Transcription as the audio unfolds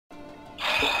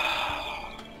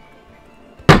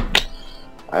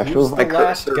I feel Who's like the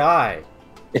last guy?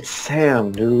 It's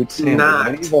Sam, dude. Sam,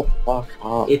 Not. leave the fuck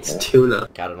up. It's man. Tuna.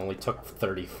 God, it only took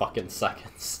 30 fucking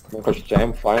seconds. Because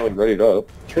Sam finally readied up.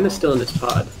 Tuna's still in this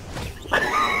pod.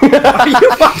 Are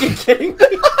you fucking kidding me?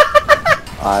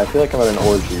 I feel like I'm at an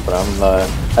orgy, but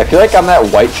I feel like I'm that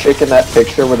white chick in that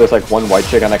picture where there's like one white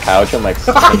chick on a couch and like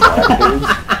 7 black dudes.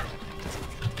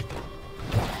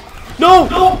 No!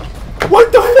 No!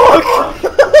 What the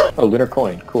fuck? Oh, lunar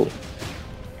coin. Cool.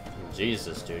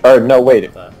 Jesus, dude. Or, no,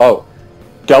 wait. Oh.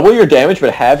 Double your damage,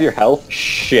 but have your health?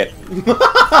 Shit.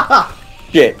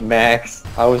 Shit, Max.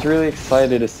 I was really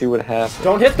excited to see what happened.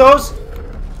 Don't hit those!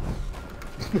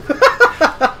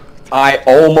 I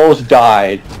almost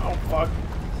died. Oh, fuck.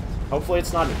 Hopefully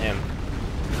it's not an M.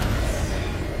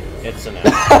 It's an M.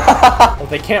 Oh,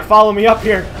 they can't follow me up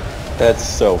here. That's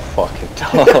so fucking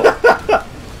dumb.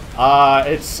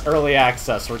 It's early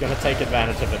access. We're gonna take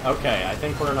advantage of it. Okay, I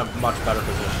think we're in a much better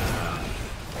position now.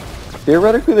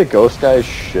 Theoretically, the ghost guys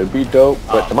should be dope,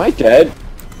 but am I dead?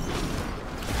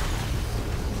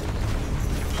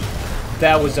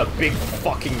 That was a big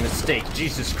fucking mistake.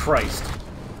 Jesus Christ.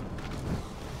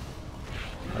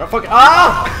 I don't fucking—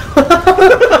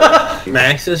 ah!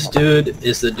 Max's dude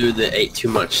is the dude that ate too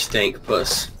much stank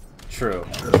puss. True.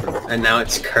 And now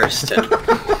it's cursed him.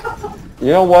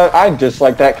 You know what? I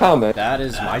dislike that comment. That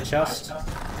is my chest,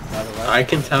 by the way. I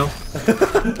can tell.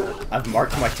 I've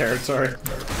marked my territory.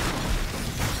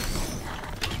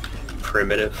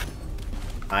 Primitive.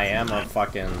 I am a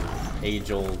fucking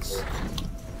age-old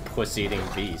puss-eating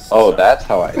beast. Oh, that's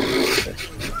how I do it.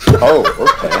 Oh,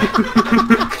 okay.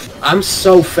 I'm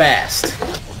so fast.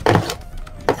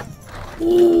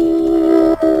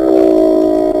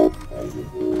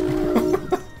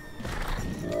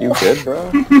 You good,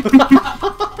 bro?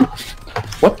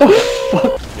 What the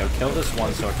fuck? Yo, kill this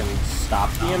one so it can stop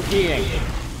EMPing.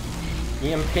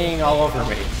 EMPing all over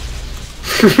me.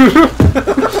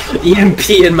 EMP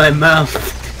in my mouth.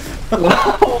 I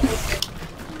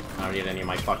don't need any of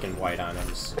my fucking white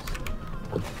items.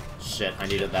 Shit, I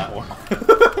needed that one.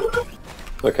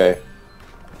 Okay.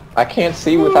 I can't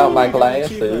see without my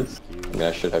glasses. I mean,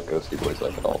 I should have ghosty boys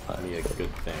like at all times. Be a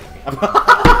good thing.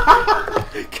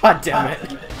 God damn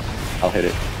it. I'll hit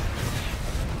it.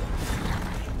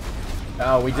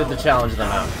 Oh, we did the challenge of the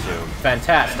mountain too.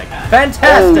 Fantastic.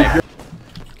 Fantastic!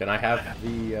 Can I have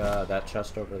the, that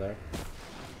chest over there?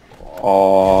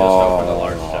 Oh. Just open the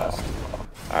large chest.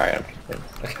 Alright,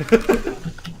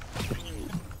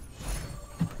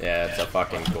 Yeah, it's a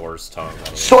fucking gore's tongue.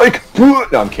 Psych! No,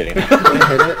 I'm kidding. Can I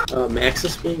hit it? Max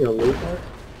is being a loser.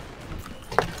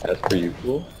 As per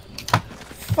usual.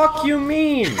 Fuck you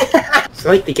mean? It's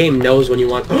like the game knows when you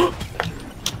want.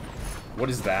 What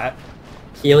is that?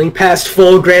 Healing past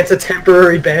full grants a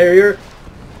temporary barrier.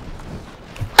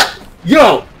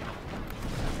 Yo!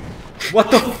 What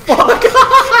the fuck?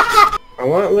 I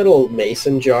want little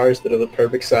mason jars that are the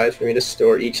perfect size for me to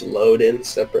store each load in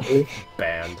separately.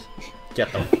 Banned.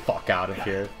 Get the fuck out of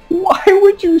here. Why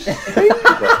would you say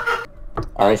that?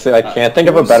 Honestly, I can't think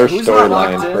of a better who's not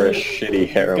storyline locked for a in? shitty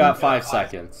harem. You've got 5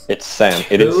 seconds. It's Sam.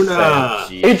 It is Sam.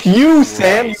 Jesus It's you,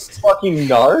 Sam, you Christ. fucking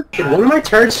narc. Should one of my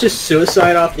turds just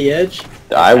suicide off the edge?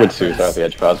 I would suicide off the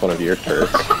edge if I was one of your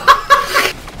turds.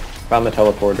 Found the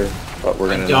teleporter, but we're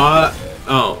gonna...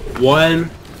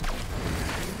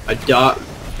 A dot.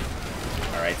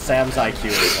 Alright, Sam's IQ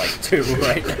is like 2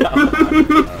 right now.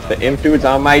 The imp dude's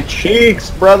on my cheeks,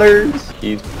 brothers!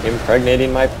 He's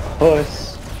impregnating my puss.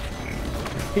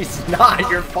 He's not,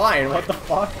 you're fine, what the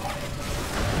fuck?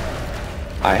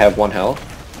 I have 1 health.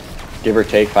 Give or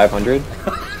take 500.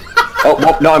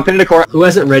 Oh, no, I'm pinning a core. Who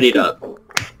hasn't readied up?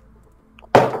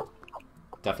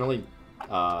 Definitely,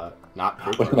 not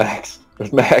With Kruger. Max.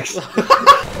 With Max.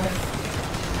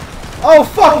 Oh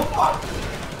fuck!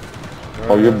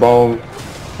 Oh, your bone.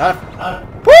 Oh!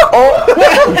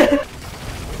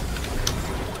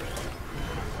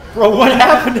 Bro, what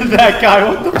happened to that guy?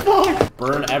 What the fuck?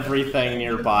 Burn everything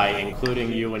nearby,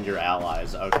 including you and your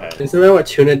allies. Okay. Isn't that what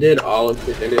Tuna did all of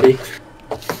Divinity?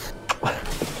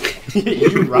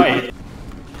 You're right.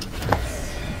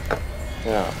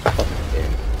 Yeah, fucking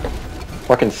game.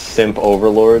 Fucking simp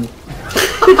overlord.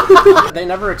 They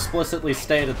never explicitly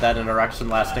stated that an erection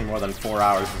lasting more than 4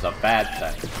 hours is a bad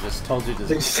thing. They just told you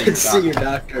to See your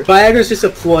doctor. Viagra's just a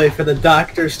ploy for the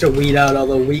doctors to weed out all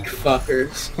the weak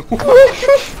fuckers.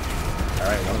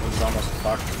 Alright, one of them's almost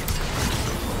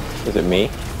fucked. Is it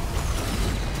me?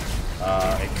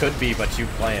 It could be, but you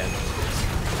planned.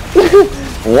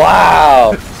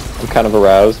 Wow! I'm kind of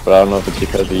aroused, but I don't know if it's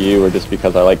because of you or just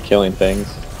because I like killing things.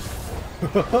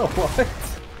 What?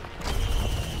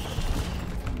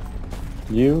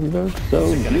 You look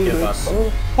so beautiful.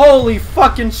 Holy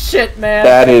fucking shit, man!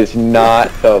 That is not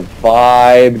the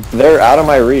vibe. They're out of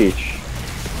my reach.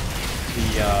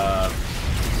 The,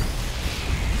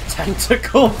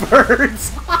 tentacle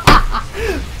birds?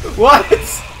 What?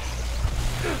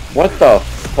 What the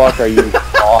fuck are you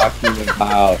talking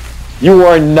about? You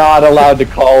are not allowed to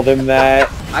call them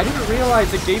that. I didn't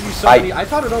realize it gave you so many. I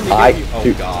thought it only gave you.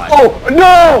 Oh god. Oh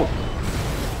no!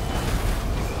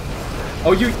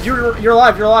 Oh, you're alive.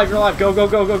 You're alive. You're alive. Go, go,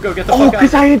 go, go, go. Get the fuck out. Oh,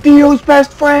 because I had Dio's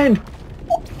best friend.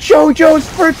 JoJo's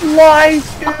first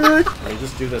life, dude. Let me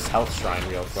just do this health shrine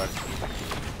real quick.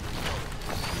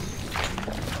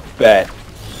 Bet.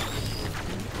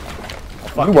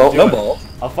 You won't. No balls.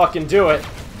 I'll fucking do it.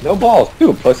 No balls. Do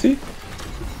it, pussy.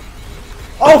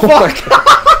 Oh fuck!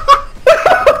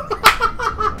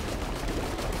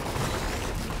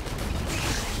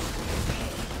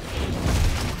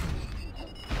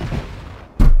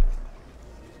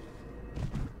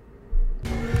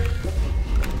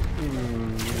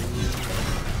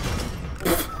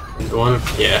 One?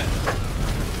 Yeah.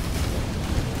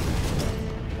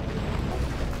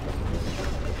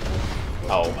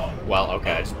 Oh, well,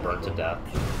 okay, I just burnt to death.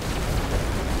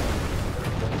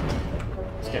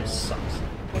 This game sucks.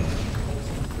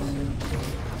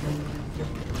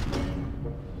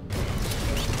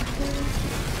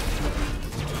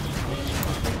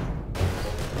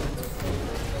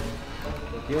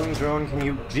 Healing drone, can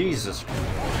you... Jesus.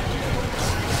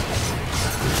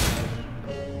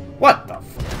 What the fuck?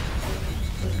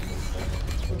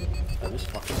 This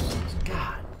fucking sucks.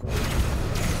 God.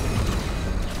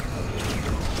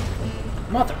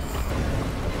 Mother.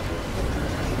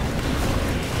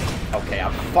 Okay,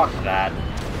 fuck that.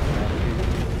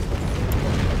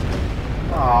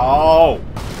 Oh.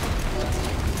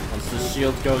 Once the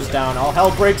shield goes down, all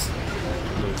hell breaks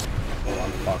loose. Oh,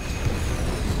 I'm fucked.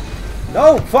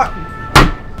 No, fuck.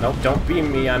 Nope, don't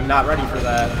beam me. I'm not ready for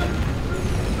that.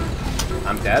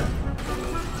 I'm dead.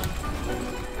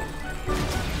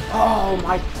 Oh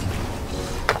my.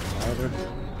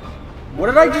 What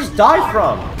did I just die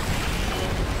from?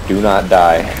 Do not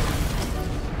die.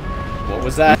 What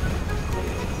was that?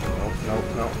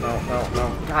 No.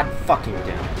 God fucking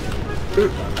damn it.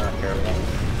 I'm not careful.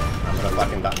 I'm gonna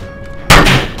fucking die.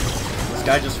 This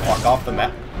guy just fuck off the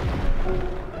map.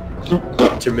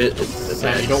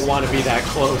 Man, you don't want to be that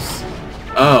close.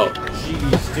 Oh.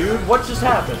 Jeez, dude, what just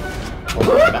happened?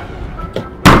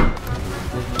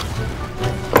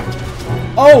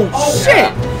 Oh,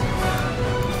 shit!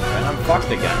 And I'm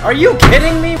fucked again. Are you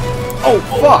kidding me? Oh,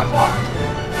 fuck!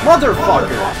 Motherfucker!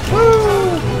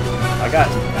 Woo! I got...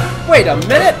 Wait a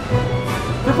minute!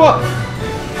 Group up!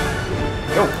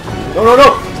 No!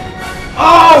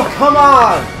 Oh, come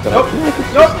on! Nope!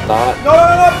 No!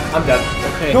 I'm dead.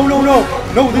 Okay.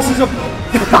 No, this is a...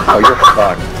 Oh, you're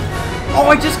fucked. Oh,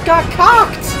 I just got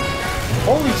cocked!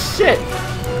 Holy shit!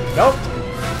 Nope.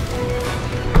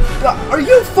 Are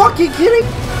you fucking kidding?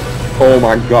 Oh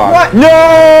my god. What?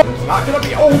 No! It's not gonna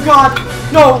be... Oh god!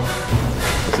 No!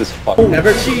 This is fucking...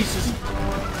 Never Jesus.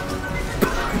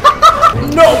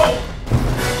 No!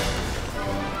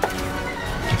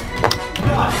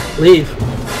 Leave.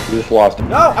 You just lost.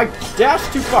 No, I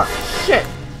dashed too far. Shit!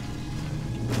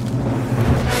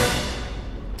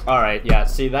 Alright, yeah,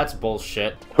 see, that's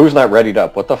bullshit. Who's not readied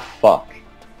up? What the fuck?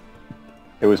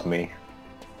 It was me.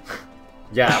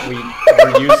 Yeah,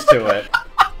 we're used to it.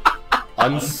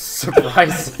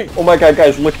 Unsurprising. Oh my god,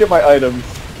 guys, look at my items.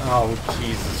 Oh,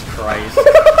 Jesus Christ.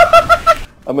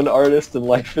 I'm an artist and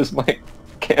life is my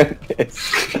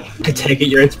canvas. I take it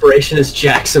your inspiration is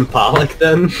Jackson Pollock,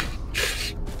 then?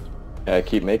 Yeah, I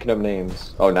keep making up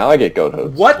names. Oh, now I get goat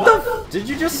hooves. What the did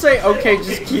you just say, okay,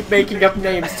 just keep making up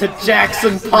names to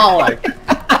Jackson Pollock?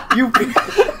 You...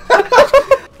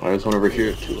 There's one over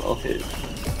here, too. I'll hit.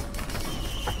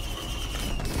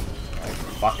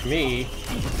 Fuck me.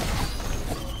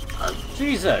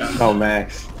 Jesus. Oh,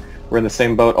 Max. We're in the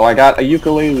same boat. Oh, I got a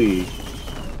ukulele.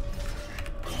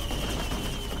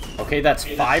 Okay, that's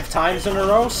 5 times in a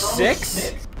row?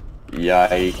 6?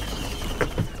 Yikes.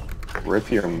 Rip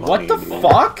your money. What the dude.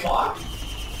 fuck?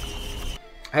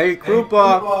 Hey,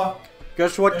 Krupa.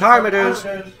 Guess what time it is?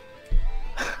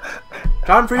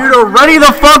 Time for you to ready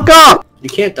the fuck up! You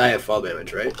can't die at fall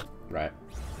damage, right? Right.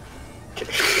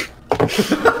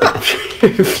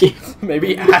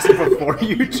 Maybe ask before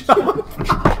you jump.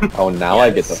 Oh, now I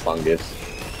get the fungus.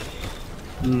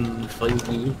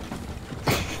 Funky.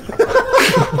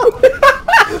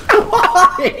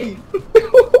 Why?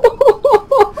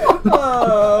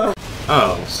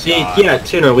 Oh, see, yeah,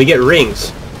 Tuna, we get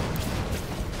rings.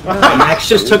 Max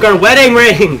just took our wedding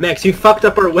ring! Max, you fucked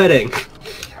up our wedding.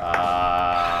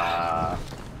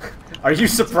 Are you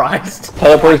surprised?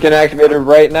 Teleport's getting activated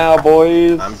right now,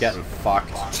 boys. I'm getting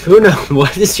fucked. Tuna,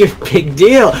 what is your big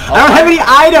deal? I don't have any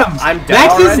items! I'm dead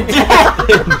Max already? is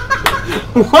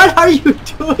dead! What are you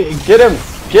doing? Get him!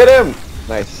 Get him!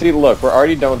 Nice. See, look, we're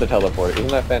already done with the teleport. Isn't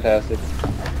that fantastic?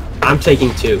 I'm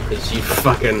taking 2, because you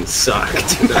fucking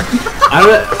sucked.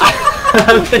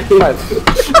 I'm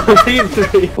taking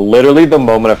 3. Literally the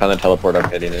moment I found the teleport, I'm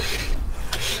hitting it.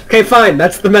 Okay, fine.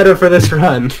 That's the meta for this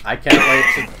run. I can't wait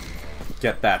to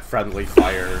get that friendly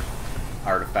fire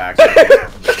artifact.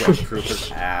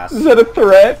 Trooper's ass. Is that a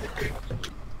threat?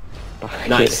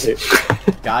 Nice.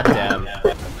 Goddamn.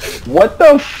 What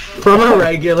the f- From a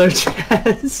regular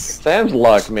chest. Sam's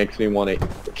luck makes me want to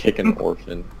kick an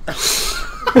orphan.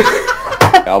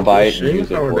 I'll buy it and use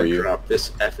it for you. Drop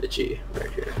this effigy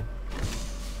right here.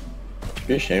 It'd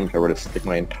be a shame if I were to stick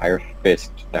my entire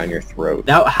fist down your throat.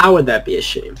 Now, how would that be a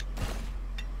shame?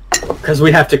 Because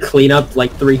we have to clean up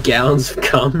like 3 gallons of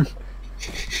cum.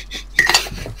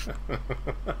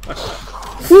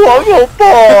 What the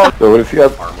fuck? So what if you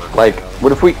have, like,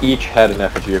 what if we each had an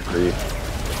effigy of grief?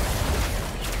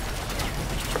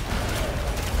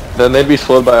 Then they'd be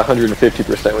slowed by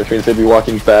 150%, which means they'd be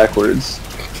walking backwards.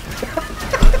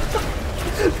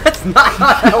 That's not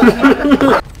how it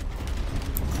works.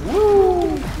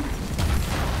 Woo!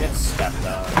 Get stepped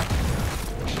on.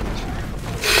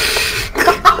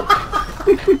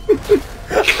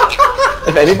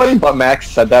 If anybody but Max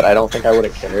said that, I don't think I would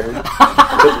have cared.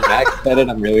 If Max said it,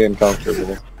 I'm really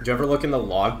uncomfortable. Did you ever look in the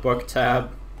logbook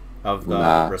tab of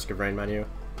the Risk of Rain menu?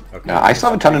 Okay. Nah, I still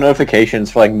have a ton of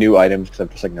notifications for like new items, because I'm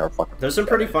just like, no, fuck. There's some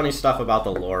pretty funny stuff about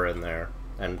the lore in there,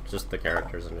 and just the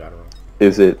characters in general.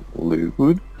 Is it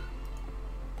lewd?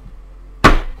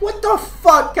 What the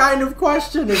fuck kind of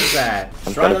question is that?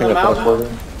 I'm Shrine trying of to the think of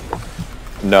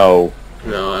Mountain? No.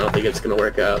 No, I don't think it's gonna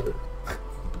work out.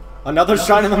 Another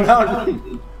Shrine of the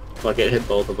Mountain? Fuck it, hit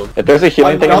both of them. If there's a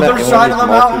healing thing in that Another Shrine of the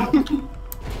Mountain?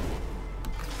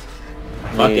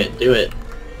 Fuck it, do it.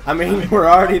 I mean, we're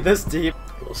already this deep.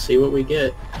 We'll see what we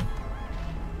get.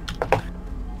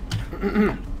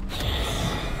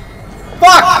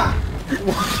 Fuck!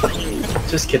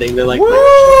 Just kidding, they're like... Woo!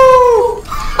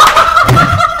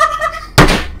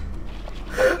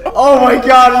 Oh my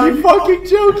god, are you fucking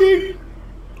joking?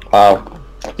 Wow.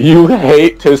 You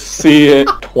hate to see it.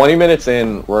 20 minutes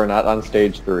in, we're not on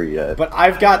stage 3 yet. But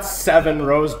I've got 7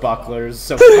 rose bucklers,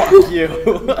 so fuck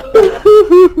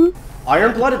you.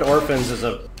 Iron-Blooded Orphans is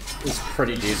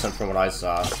pretty decent from what I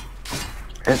saw.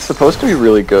 It's supposed to be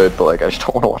really good, but like I just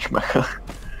don't want to watch Mecha.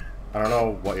 I don't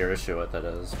know what your issue with it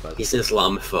is, but... He's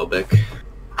Islamophobic.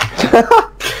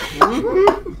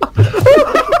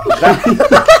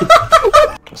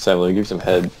 Sam, let me give you some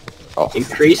head. Oh.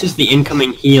 Increases the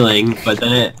incoming healing, but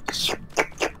then it...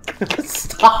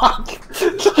 Stop!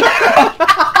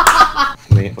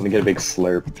 Let me get a big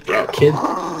slurp. Yeah, kid.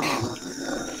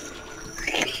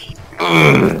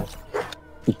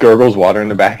 Gurgles water in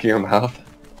the back of your mouth.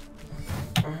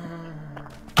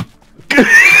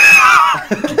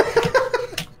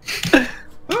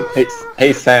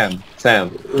 Hey Sam.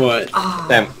 What?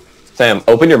 Sam,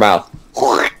 open your mouth.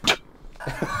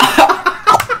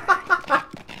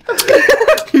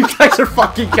 You guys are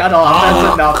fucking cut off,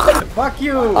 that's enough. Fuck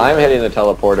you! I'm hitting the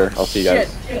teleporter. I'll see you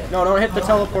guys. Shit. No, don't hit the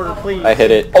teleporter, please. I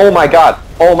hit it. Oh my god.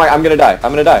 Oh my, I'm gonna die.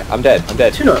 I'm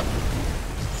dead. Tuna.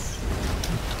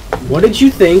 What did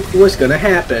you think was gonna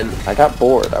happen? I got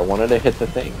bored. I wanted to hit the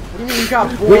thing. What do you mean you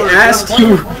got bored? We asked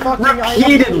you Fucking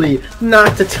repeatedly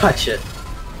not to touch it.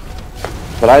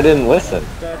 But I didn't listen.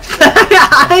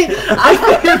 I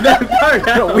figured that part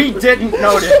out. We didn't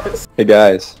notice. Hey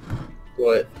guys.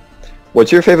 What? What's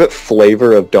your favorite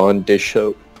flavor of Dawn dish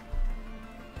soap?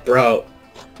 Bro.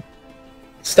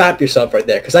 Stop yourself right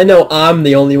there, because I know I'm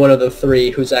the only one of the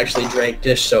 3 who's actually drank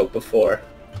dish soap before.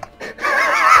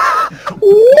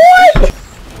 What?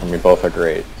 I mean, both are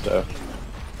great, so.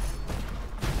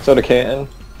 Soda can.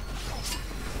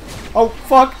 Oh,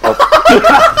 fuck. Oh.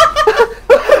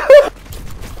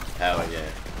 Hell yeah.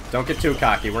 Don't get too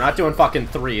cocky. We're not doing fucking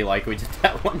 3 like we did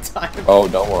that one time. Oh,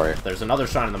 don't worry. There's another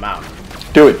Shrine in the Mountain.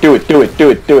 Do it.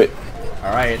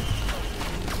 Alright.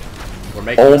 We're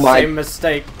making the same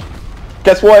mistake.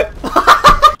 Guess what?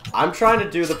 I'm trying to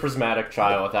do the prismatic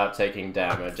trial without taking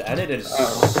damage, and it is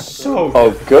so good.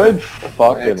 Oh, good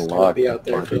fucking luck. Be out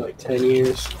there for like 10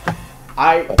 years.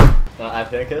 I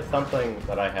think it's something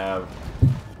that I have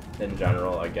in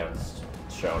general against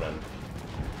shonen.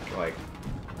 Like,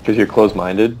 Because you're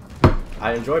closed-minded?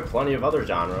 I enjoy plenty of other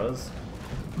genres,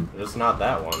 just not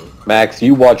that one. Max,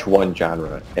 you watch one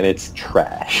genre, and it's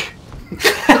trash. He's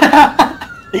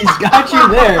got you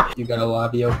there. You got a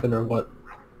lobby open or what?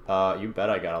 You bet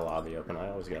I got a lobby open. I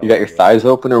always get a You got your lobby thighs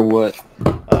open or what?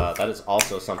 open. That is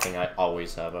also something I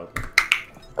always have open.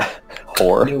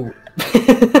 Whore. No.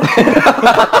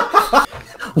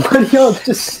 What are y'all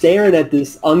just staring at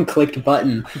this unclicked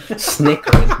button,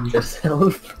 snickering to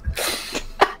yourself?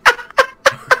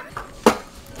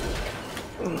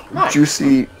 Nice.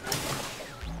 Juicy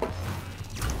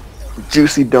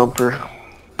dumper.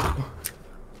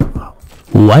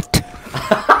 What?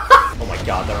 Oh my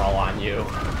god, they're all on you.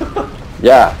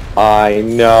 Yeah, I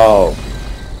know.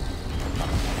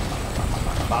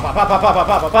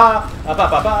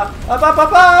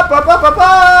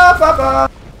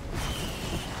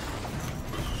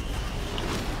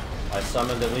 I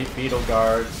summoned elite beetle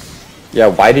guards. Yeah,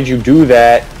 why did you do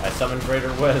that? I summoned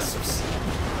greater wisps.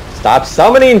 Stop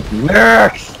summoning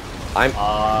Mercs! I'm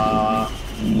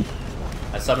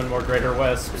I summoned more greater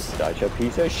wisps. such a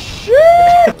piece of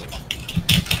shit!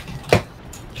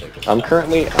 I'm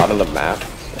currently out of the map.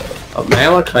 A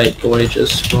Malachite boy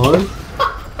just spawned.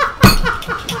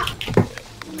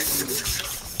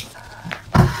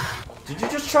 Did you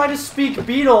just try to speak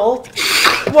beetle?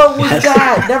 What was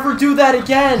that? Never do that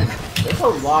again! There's a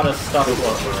lot of stuff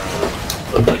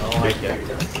floating around. I like it.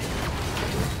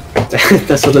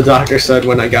 That's what the doctor said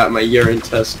when I got my urine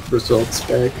test results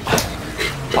back.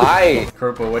 Hi!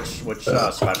 Krupa, which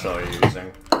special are you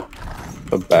using?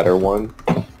 The better one.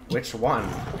 Which one?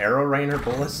 Arrow Rain or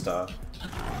Ballista?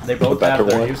 They both The have better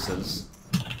their one. uses.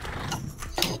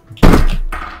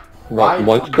 Why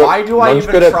Why do I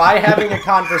even try having a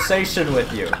conversation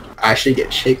with you? I should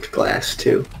get shaped glass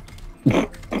too.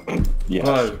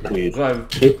 Yes, please.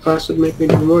 Shaped glass would make me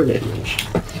do more damage.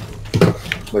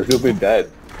 But he'll be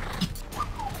dead.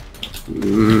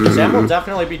 Sam will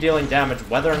definitely be dealing damage.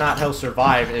 Whether or not he'll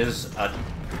survive is a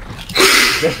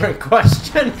different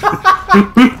question.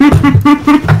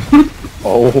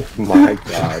 Oh my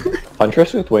god.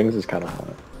 Huntress with wings is kind of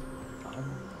hot.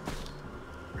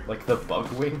 Like the bug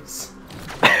wings?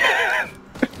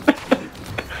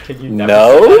 Can you never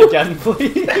No? say that again,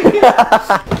 please?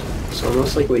 It's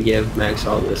almost like we give Max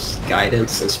all this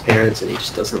guidance as parents and he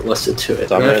just doesn't listen to it.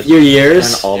 So I'm In a gonna few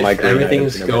years, turn all my if green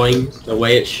everything's items into going red. the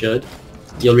way it should,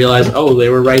 you'll realize, oh, they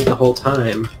were right the whole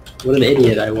time. What an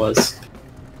idiot I was.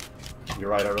 You're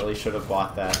right, I really should have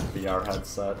bought that VR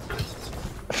headset.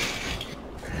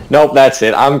 Nope, that's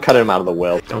it. I'm cutting him out of the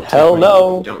will. Don't Hell take my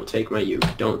no! Uber. Don't take my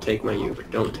Uber. Don't take my Uber.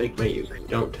 Don't take my Uber.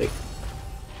 Don't take...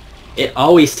 It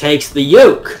always takes the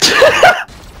uke!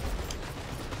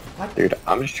 Dude,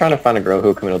 I'm just trying to find a girl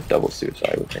who'll come in with double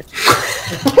suicide with me.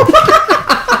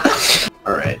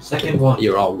 Alright, second one.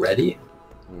 You're all ready?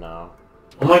 No.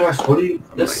 Oh my gosh, what are you...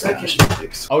 Oh The my second...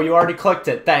 gosh. Oh, you already clicked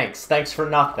it. Thanks. Thanks for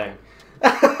nothing.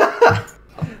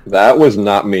 That was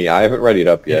not me. I haven't readied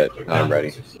up yet. I'm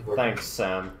ready. Thanks,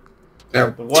 Sam.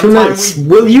 Now, The one 2 time minutes. we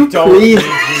Will you don't please need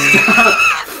you. stop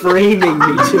framing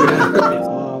me 2 minutes?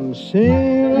 I'm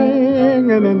singing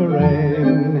in the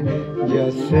rain,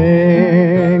 just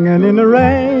singing in the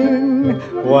rain.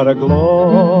 What a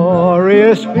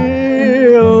glorious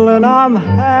feeling, I'm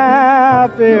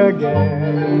happy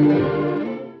again.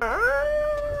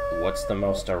 What's the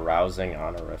most arousing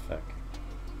honorific?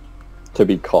 To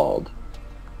be called.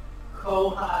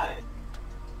 Go high.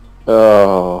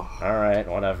 Oh. Alright,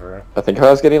 whatever. I think if I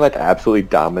was getting like absolutely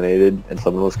dominated and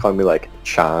someone was calling me like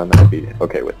Chan, I'd be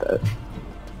okay with that.